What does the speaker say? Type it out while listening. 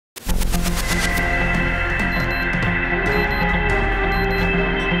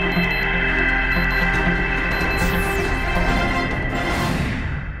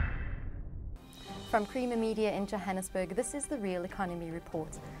in Johannesburg, this is the Real Economy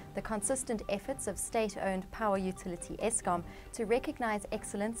Report. The consistent efforts of state-owned power utility Eskom to recognise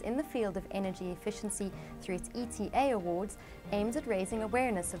excellence in the field of energy efficiency through its ETA awards aims at raising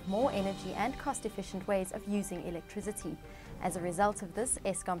awareness of more energy and cost-efficient ways of using electricity. As a result of this,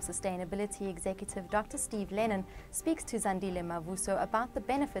 Eskom Sustainability Executive Dr Steven Lennon speaks to Zandile Mavuso about the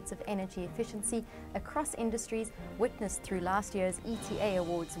benefits of energy efficiency across industries witnessed through last year's ETA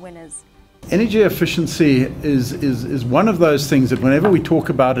Awards winners. Energy efficiency is one of those things that whenever we talk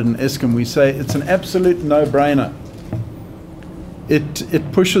about it in Eskom, we say it's an absolute no-brainer.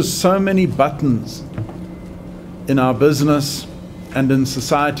 It pushes so many buttons in our business and in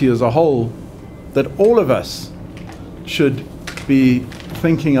society as a whole that all of us should be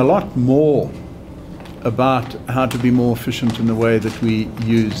thinking a lot more about how to be more efficient in the way that we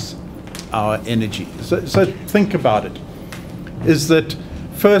use our energy. So think about it. Is that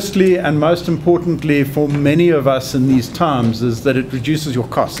firstly and most importantly for many of us in these times is that it reduces your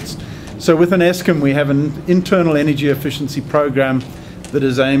costs. So within Eskom we have an internal energy efficiency program that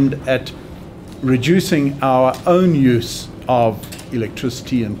is aimed at reducing our own use of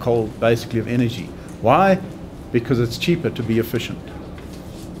electricity and coal, basically of energy. Why? Because it's cheaper to be efficient.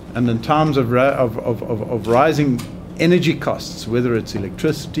 And in times of rising energy costs, whether it's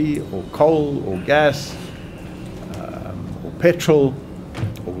electricity or coal or gas or petrol,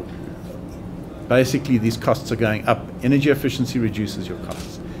 or basically these costs are going up. Energy efficiency reduces your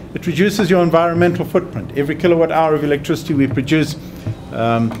costs. It reduces your environmental footprint. Every kilowatt hour of electricity we produce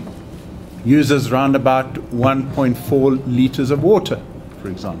uses around about 1.4 litres of water, for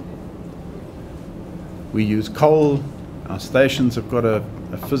example. We use coal, our stations have got a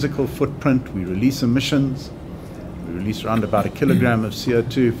physical footprint, we release emissions, we release around about 1 kilogram of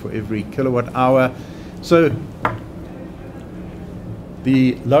CO2 for every kilowatt hour. So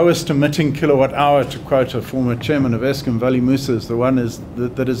the lowest emitting kilowatt hour, to quote a former chairman of Eskom, Zandile Mavuso, is the one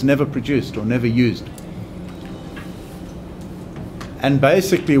that is never produced or never used. And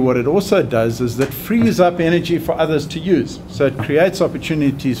basically what it also does is that frees up energy for others to use. So it creates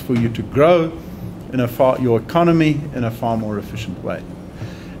opportunities for you to grow in your economy in a far more efficient way.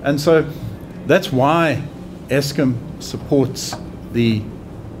 And so that's why Eskom supports the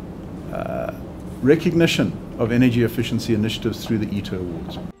recognition of energy efficiency initiatives through the ETA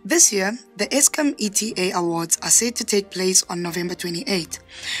Awards. This year, the Eskom ETA Awards are set to take place on November 28,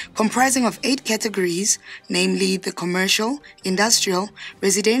 comprising of 8 categories, namely the commercial, industrial,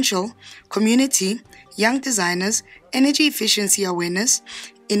 residential, community, young designers, energy efficiency awareness,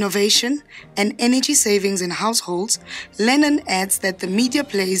 innovation, and energy savings in households. Lennon adds that the media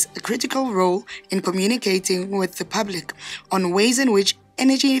plays a critical role in communicating with the public on ways in which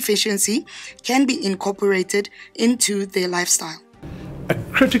energy efficiency can be incorporated into their lifestyle. A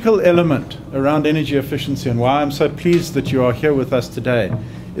critical element around energy efficiency, and why I'm so pleased that you are here with us today,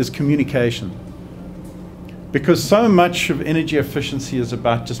 is communication. Because so much of energy efficiency is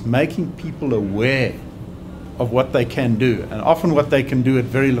about just making people aware of what they can do, and often what they can do at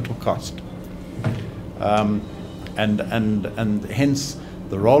very little cost. And hence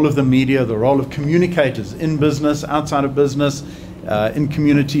the role of the media, the role of communicators in business, outside of business, in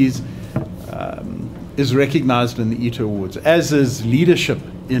communities, is recognized in the ETA Awards, as is leadership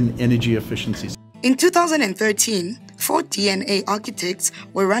in energy efficiency. In 2013, 4 DNA architects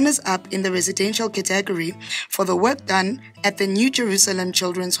were runners-up in the residential category for the work done at the New Jerusalem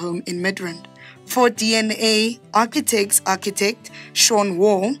Children's Home in Midrand. 4 DNA architect Sean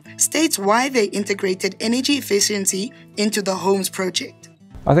Wall states why they integrated energy efficiency into the homes project.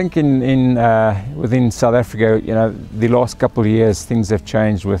 I think within South Africa, the last couple of years things have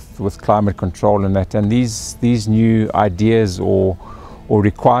changed with climate control and that, and these new ideas or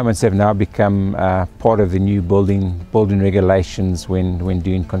requirements have now become part of the new building regulations when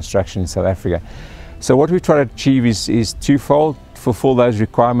doing construction in South Africa. So what we try to achieve is twofold: fulfill those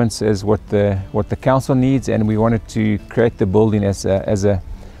requirements as what the council needs, and we wanted to create the building as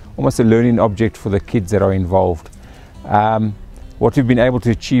almost a learning object for the kids that are involved. What we've been able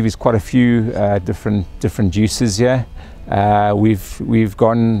to achieve is quite a few different uses here. We've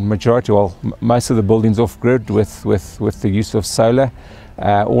gone most of the buildings off grid with the use of solar.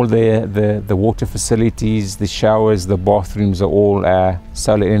 All the water facilities, the showers, the bathrooms are all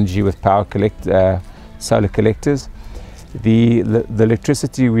solar energy with solar collectors. The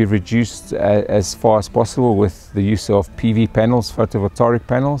electricity we've reduced as far as possible with the use of PV panels, photovoltaic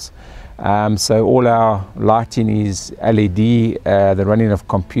panels. So all our lighting is LED, the running of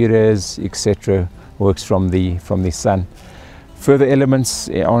computers, etc., works from the sun. Further elements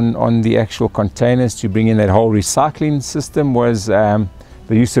on the actual containers to bring in that whole recycling system was the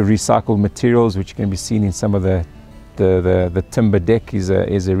the use of recycled materials, which can be seen in some of the timber deck is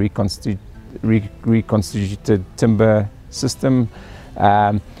a reconstituted timber system.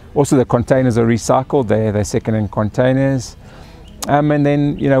 Also, the containers are recycled; they're second-hand containers. And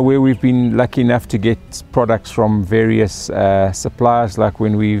then, you know, where we've been lucky enough to get products from various suppliers, like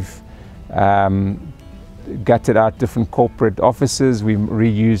when we've gutted out different corporate offices, we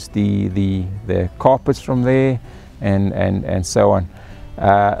reused the carpets from there, and so on.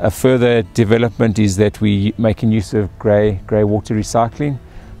 A further development is that we're making use of grey water recycling.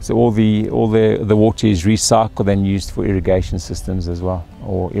 So all the water is recycled and used for irrigation systems as well,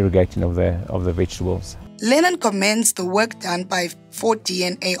 or irrigating of the vegetables. Lennon commends the work done by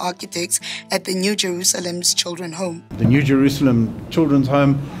 4DNA architects at the New Jerusalem's Children's Home. The New Jerusalem Children's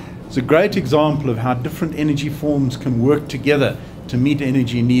Home is a great example of how different energy forms can work together to meet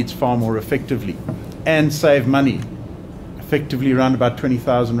energy needs far more effectively and save money. Effectively around about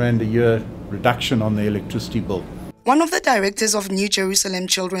 20,000 Rand a year reduction on the electricity bill. One of the directors of New Jerusalem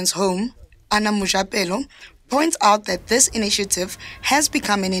Children's Home, Anna Mujapelo, points out that this initiative has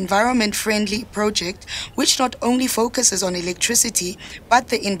become an environment-friendly project which not only focuses on electricity but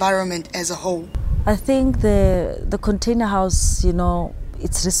the environment as a whole. I think the container house, you know,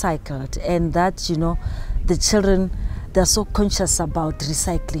 it's recycled, and that, you know, the children, they're so conscious about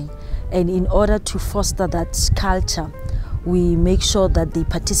recycling, and in order to foster that culture, we make sure that they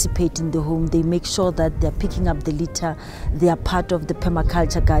participate in the home, they make sure that they're picking up the litter, they are part of the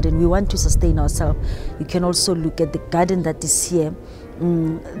permaculture garden. We want to sustain ourselves. You can also look at the garden that is here.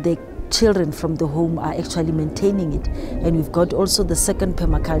 The children from the home are actually maintaining it. And we've got also the second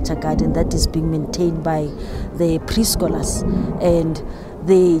permaculture garden that is being maintained by the preschoolers. And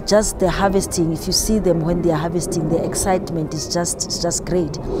they're harvesting. If you see them when they are harvesting, the excitement is just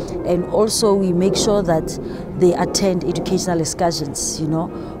great. And also we make sure that they attend educational excursions, you know.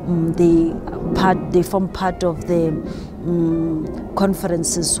 They form part of the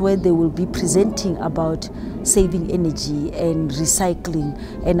conferences where they will be presenting about saving energy and recycling,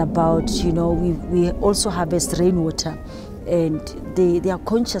 and about, you know, we also harvest rainwater, and they are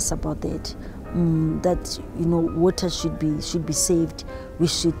conscious about that. That, you know, water should be saved. We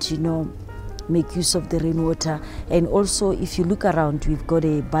should, you know, make use of the rainwater. And also, if you look around, we've got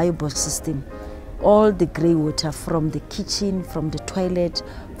a biobox system. All the grey water from the kitchen, from the toilet,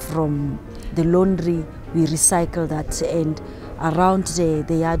 from the laundry, we recycle that. And around the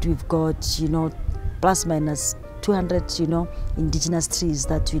yard, we've got, you know, plus minus 200, you know, indigenous trees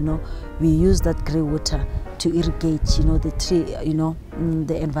that, you know, we use that grey water to irrigate, you know, the tree, you know,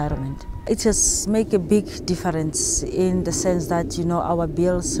 the environment. It has made a big difference in the sense that, you know, our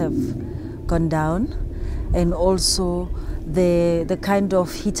bills have gone down, and also the kind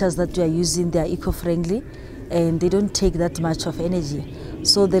of heaters that we are using, they are eco-friendly and they don't take that much of energy.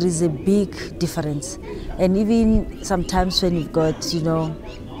 So there is a big difference. And even sometimes when you've got, you know,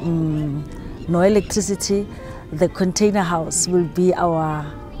 no electricity, the container house will be our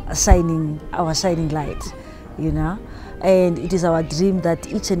shining light, you know. And it is our dream that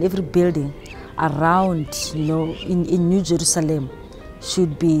each and every building around, you know, in New Jerusalem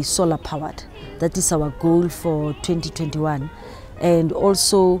should be solar powered. That is our goal for 2021. And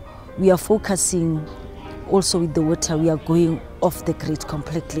also we are focusing also with the water, we are going off the grid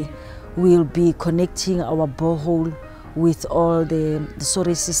completely. We'll be connecting our borehole with all the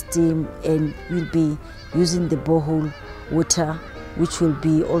storage system, and we'll be using the borehole water, which will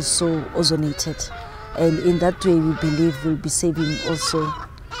be also ozonated. And in that way, we believe we'll be saving also,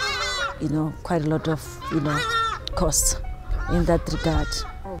 you know, quite a lot of, you know, costs in that regard.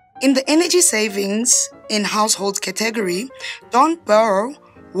 In the energy savings in households category, Don Burrow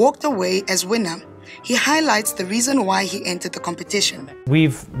walked away as winner. He highlights the reason why he entered the competition.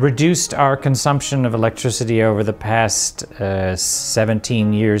 We've reduced our consumption of electricity over the past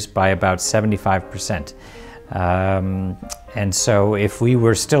 17 years by about 75%. And so if we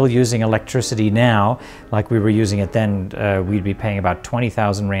were still using electricity now, like we were using it then, we'd be paying about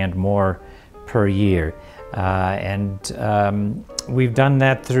 20,000 Rand more per year. We've done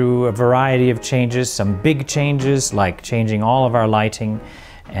that through a variety of changes, some big changes like changing all of our lighting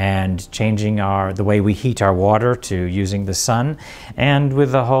and changing the way we heat our water to using the sun, and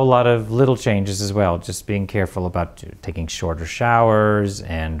with a whole lot of little changes as well, just being careful about taking shorter showers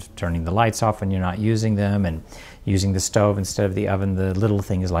and turning the lights off when you're not using them, and using the stove instead of the oven, the little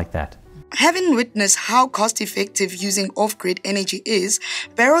things like that. Having witnessed how cost-effective using off-grid energy is,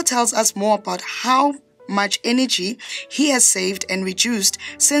 Barrow tells us more about how much energy he has saved and reduced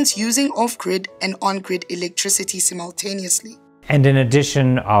since using off-grid and on-grid electricity simultaneously. And in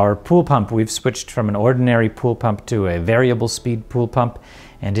addition, our pool pump, we've switched from an ordinary pool pump to a variable speed pool pump,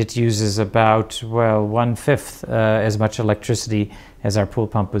 and it uses about, well, 1/5 as much electricity as our pool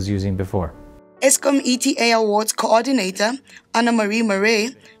pump was using before. Eskom ETA Awards Coordinator Anna Marie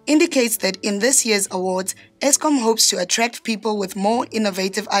Murray indicates that in this year's awards, Eskom hopes to attract people with more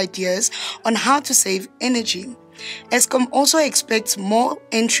innovative ideas on how to save energy. Eskom also expects more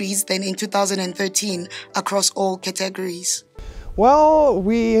entries than in 2013 across all categories. Well,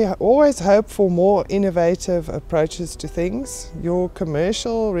 we always hope for more innovative approaches to things. Your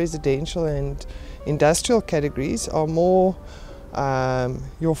commercial, residential and industrial categories are more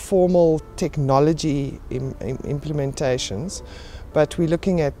your formal technology implementations, but we're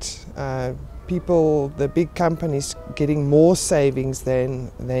looking at people, the big companies, getting more savings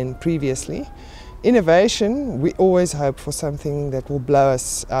than previously. Innovation, we always hope for something that will blow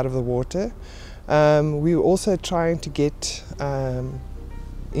us out of the water. We're also trying to get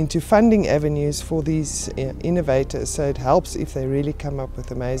into funding avenues for these innovators, so it helps if they really come up with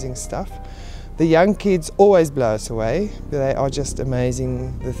amazing stuff. The young kids always blow us away. They are just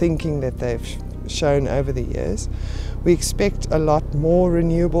amazing, the thinking that they've shown over the years. We expect a lot more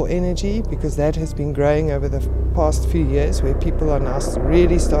renewable energy because that has been growing over the past few years, where people are now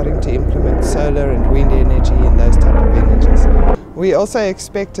really starting to implement solar and wind energy and those type of energies. We also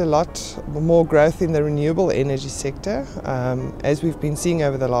expect a lot more growth in the renewable energy sector. As we've been seeing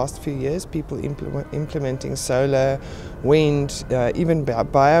over the last few years, people implementing solar, wind, even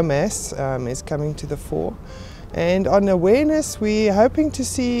biomass is coming to the fore. And on awareness, we're hoping to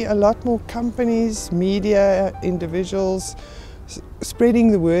see a lot more companies, media, individuals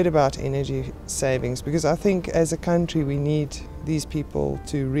spreading the word about energy savings, because I think as a country we need these people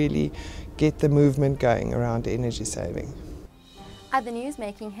to really get the movement going around energy saving. Other news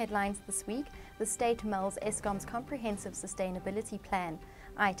making headlines this week: the state mulls Eskom's comprehensive sustainability plan.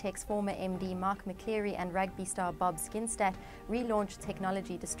 iTech's former MD Mark McCleary and rugby star Bob Skinstad relaunched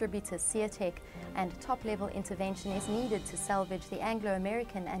technology distributor Seatech, and top-level intervention is needed to salvage the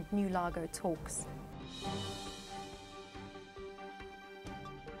Anglo-American and New Largo talks.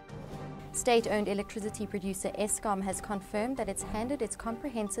 State-owned electricity producer Eskom has confirmed that it's handed its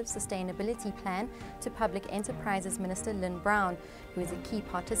comprehensive sustainability plan to Public Enterprises Minister Lynn Brown, who is a key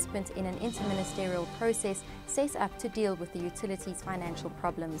participant in an interministerial process set up to deal with the utility's financial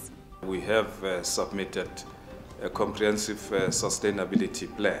problems. We have submitted a comprehensive sustainability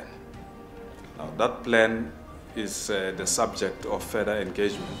plan. Now, that plan is the subject of further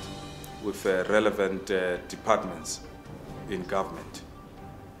engagement with relevant departments in government.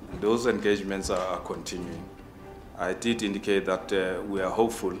 Those engagements are continuing. I did indicate that we are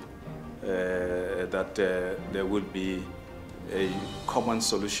hopeful that there will be a common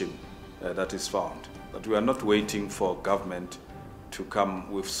solution that is found. But we are not waiting for government to come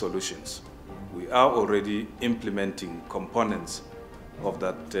with solutions. We are already implementing components of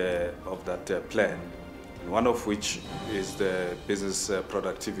that plan, one of which is the business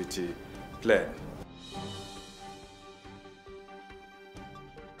productivity plan.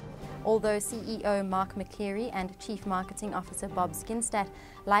 Although CEO Mark McCleary and Chief Marketing Officer Bob Skinstad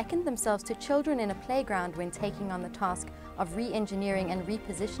likened themselves to children in a playground when taking on the task of re-engineering and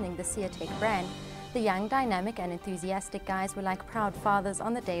repositioning the Seatech brand, the young, dynamic and enthusiastic guys were like proud fathers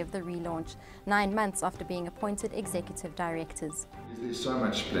on the day of the relaunch, 9 months after being appointed executive directors. There's so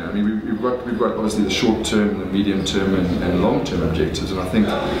much plan. I mean, we've got obviously the short term, the medium term and long term objectives, and I think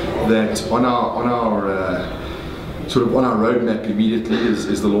that on our roadmap immediately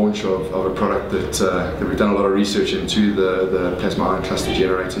is the launch of a product that we've done a lot of research into, the plasma ion cluster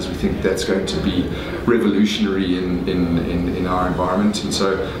generators. We think that's going to be revolutionary in our environment, and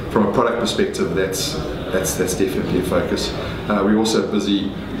so from a product perspective, that's definitely a focus. We're also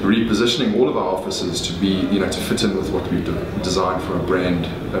busy repositioning all of our offices to be, to fit in with what we've designed for a brand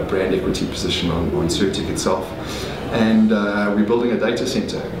equity position on Seatech itself, and we're building a data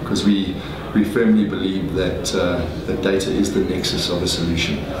center because we firmly believe that data is the nexus of a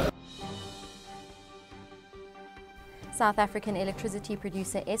solution. South African electricity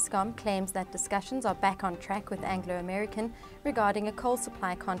producer Eskom claims that discussions are back on track with Anglo-American regarding a coal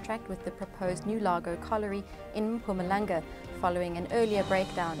supply contract with the proposed New Largo colliery in Mpumalanga, following an earlier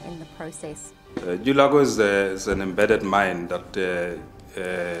breakdown in the process. New Largo is an embedded mine that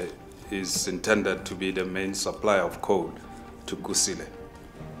is intended to be the main supplier of coal to Kusile.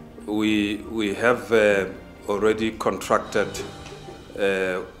 We have already contracted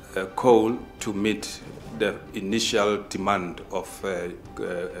coal to meet the initial demand of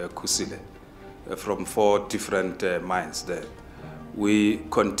Kusile from 4 different mines there. We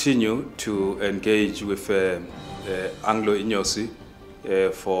continue to engage with Anglo-Inyosi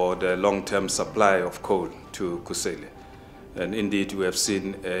for the long-term supply of coal to Kusile. And indeed, we have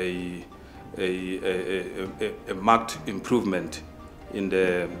seen a marked improvement in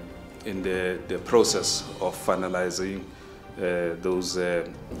the process of finalizing those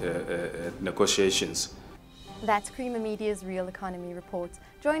negotiations. That's Creamer Media's Real Economy Report.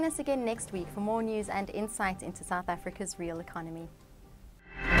 Join us again next week for more news and insight into South Africa's real economy.